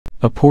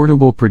A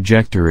portable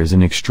projector is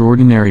an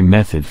extraordinary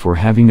method for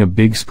having a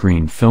big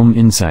screen film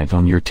insight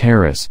on your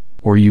terrace,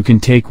 or you can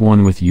take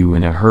one with you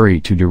in a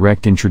hurry to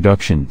direct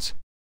introductions.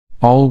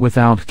 All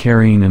without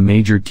carrying a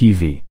major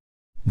TV.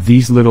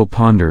 These little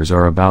ponders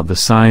are about the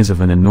size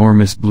of an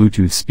enormous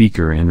Bluetooth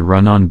speaker and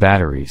run on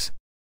batteries.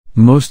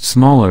 Most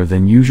smaller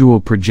than usual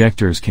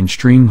projectors can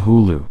stream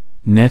Hulu,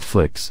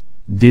 Netflix,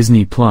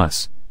 Disney+,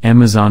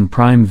 Amazon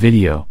Prime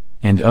Video,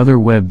 and other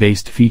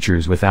web-based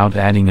features without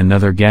adding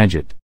another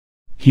gadget.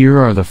 Here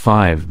are the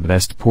 5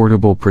 best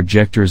portable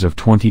projectors of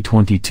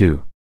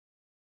 2022.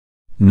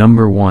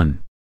 Number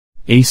 1.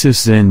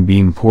 ASUS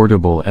ZenBeam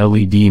Portable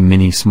LED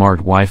MiniSmart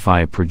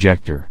Wi-Fi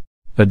Projector.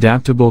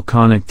 Adaptable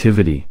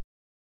connectivity.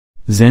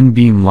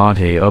 ZenBeam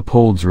Latte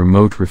upholds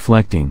remote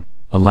reflecting,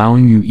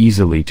 allowing you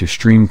easily to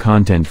stream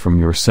content from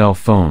your cell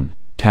phone,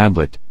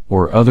 tablet,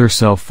 or other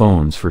cell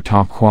phones for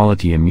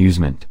top-quality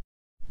amusement.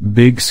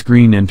 Big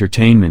screen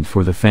entertainment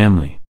for the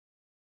family.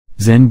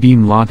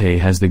 ZenBeam Latte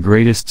has the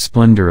greatest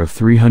splendor of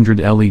 300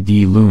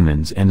 LED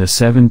lumens and a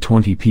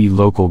 720p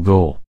local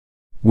goal,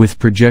 with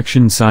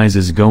projection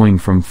sizes going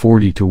from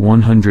 40 to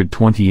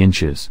 120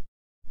 inches.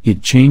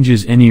 It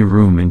changes any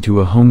room into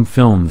a home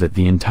film that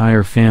the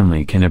entire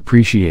family can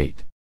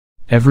appreciate.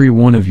 Every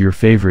one of your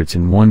favorites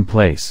in one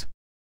place.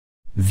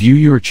 View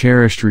your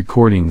cherished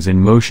recordings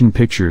and motion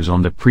pictures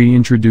on the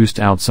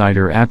pre-introduced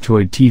Outsider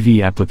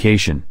AptoideTV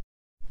application.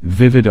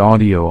 Vivid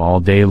audio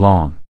all day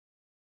long.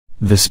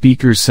 The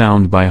speaker's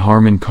sound by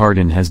Harman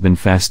Kardon has been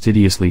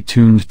fastidiously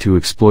tuned to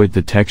exploit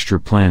the texture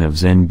plan of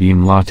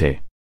ZenBeam Latte.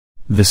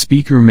 The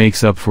speaker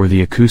makes up for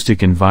the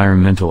acoustic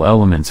environmental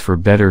elements for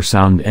better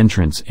sound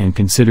entrance and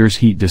considers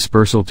heat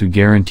dispersal to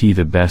guarantee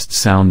the best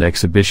sound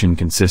exhibition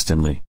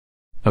consistently.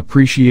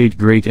 Appreciate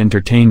great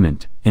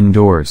entertainment,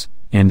 indoors,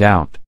 and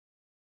out.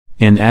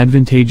 An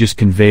advantageous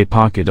convey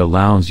pocket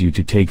allows you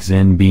to take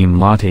ZenBeam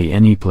Latte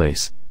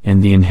anyplace,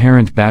 and the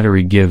inherent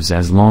battery gives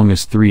as long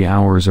as 3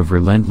 hours of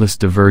relentless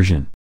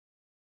diversion.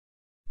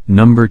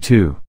 Number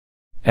 2.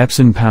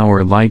 Epson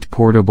PowerLite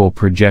Portable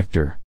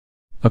Projector.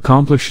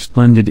 Accomplish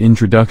splendid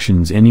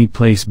introductions any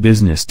place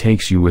business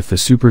takes you with the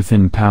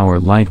super-thin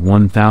PowerLite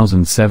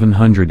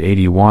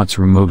 1780 watts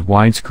remote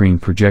widescreen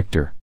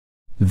projector.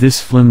 This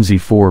flimsy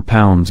 4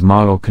 pounds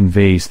model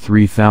conveys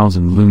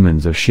 3000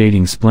 lumens of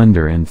shading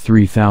splendor and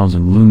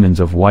 3000 lumens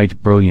of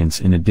white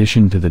brilliance in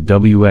addition to the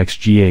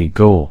WXGA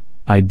goal,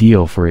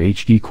 ideal for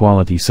HD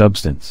quality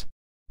substance.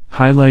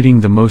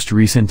 Highlighting the most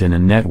recent in a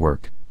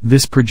network,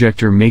 this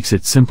projector makes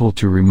it simple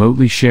to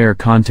remotely share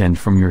content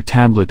from your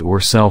tablet or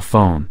cell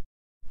phone.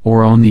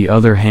 Or on the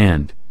other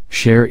hand,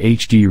 share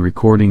HD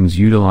recordings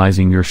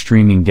utilizing your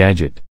streaming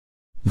gadget.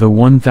 The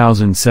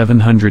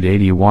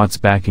 1780 watts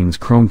backings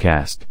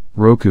Chromecast,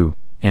 Roku,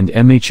 and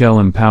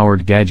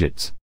MHL-empowered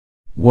gadgets.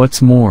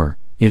 What's more,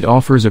 it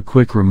offers a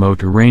quick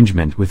remote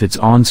arrangement with its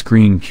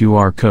on-screen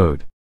QR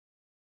code.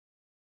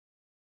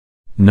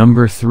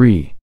 Number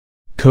 3.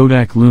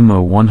 KODAK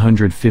Luma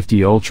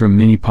 150 Ultra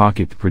Mini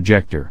Pocket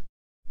Projector.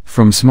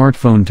 From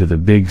smartphone to the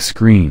big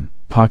screen,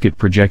 Pocket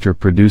Projector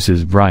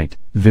produces bright,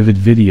 vivid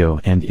video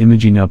and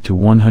imaging up to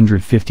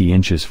 150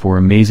 inches for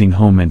amazing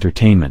home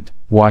entertainment,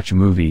 watch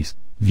movies,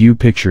 view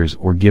pictures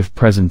or give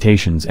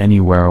presentations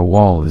anywhere a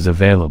wall is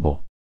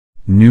available.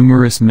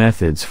 Numerous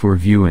methods for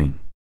viewing.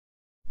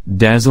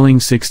 Dazzling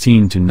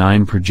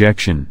 16:9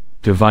 projection,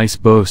 device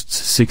boasts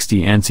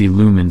 60 ANSI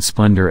lumen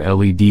splendor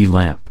LED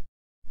lamp.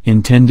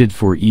 Intended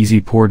for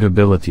easy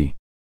portability.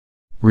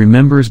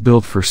 Remembers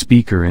built for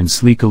speaker and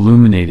sleek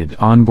illuminated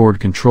onboard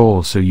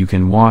control so you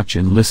can watch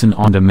and listen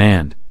on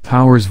demand,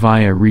 powers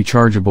via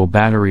rechargeable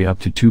battery up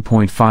to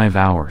 2.5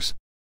 hours.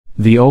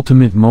 The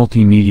ultimate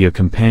multimedia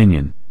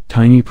companion,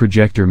 tiny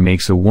projector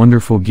makes a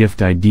wonderful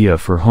gift idea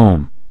for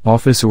home,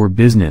 office or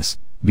business.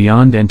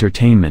 Beyond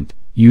entertainment,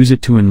 use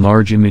it to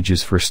enlarge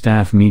images for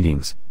staff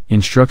meetings,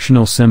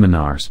 instructional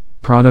seminars,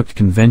 product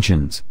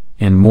conventions,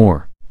 and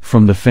more.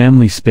 From the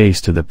family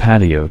space to the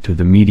patio to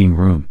the meeting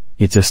room,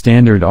 it's a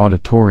standard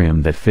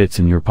auditorium that fits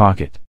in your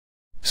pocket.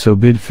 So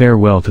bid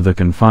farewell to the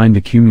confined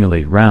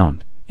accumulate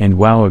round, and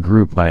wow a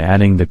group by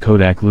adding the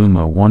KODAK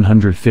Luma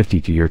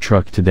 150 to your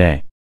truck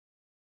today.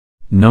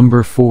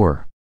 Number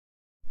 4.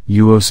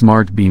 UO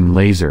Smart Beam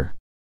Laser.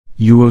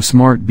 UO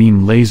Smart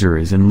Beam Laser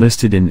is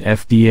enlisted in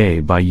FDA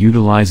by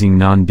utilizing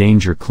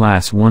non-danger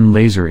Class 1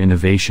 laser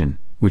innovation,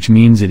 which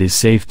means it is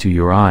safe to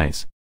your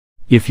eyes.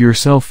 If your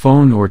cell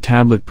phone or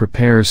tablet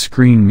prepares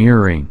screen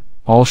mirroring,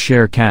 all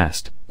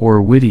sharecast,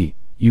 or WIDI,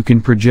 you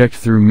can project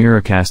through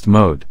mirrorcast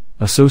mode,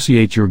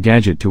 associate your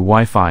gadget to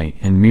Wi-Fi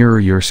and mirror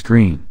your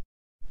screen.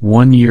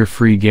 1-year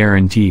free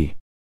guarantee.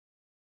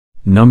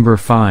 Number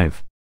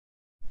 5.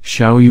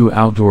 Xiaoyu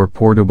Outdoor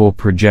Portable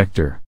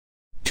Projector.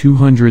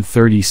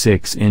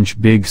 236-inch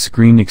big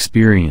screen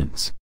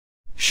experience.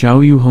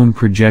 Xiaoyu Home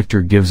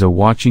Projector gives a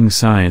watching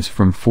size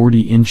from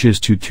 40 inches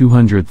to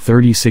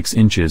 236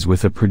 inches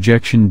with a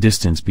projection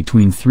distance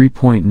between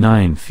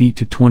 3.9 feet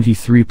to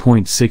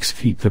 23.6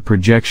 feet. The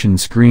projection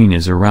screen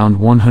is around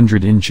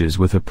 100 inches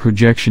with a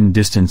projection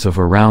distance of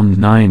around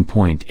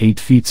 9.8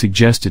 feet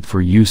suggested for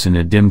use in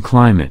a dim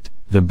climate.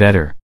 the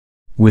better.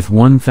 With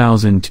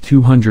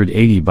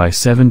 1280 by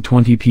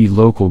 720p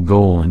local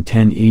goal and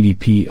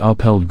 1080p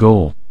upheld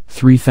goal,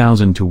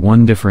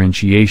 3000:1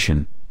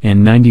 differentiation,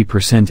 and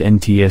 90%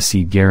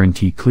 NTSC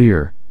guarantee,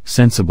 clear,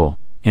 sensible,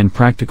 and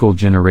practical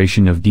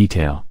generation of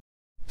detail.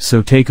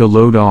 So take a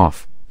load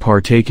off,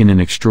 partake in an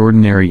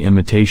extraordinary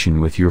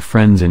imitation with your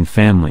friends and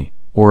family,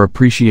 or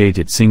appreciate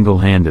it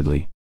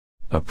single-handedly.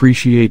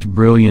 Appreciate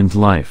brilliant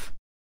life.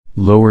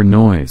 Lower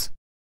noise.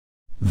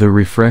 The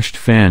refreshed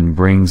fan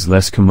brings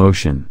less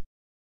commotion,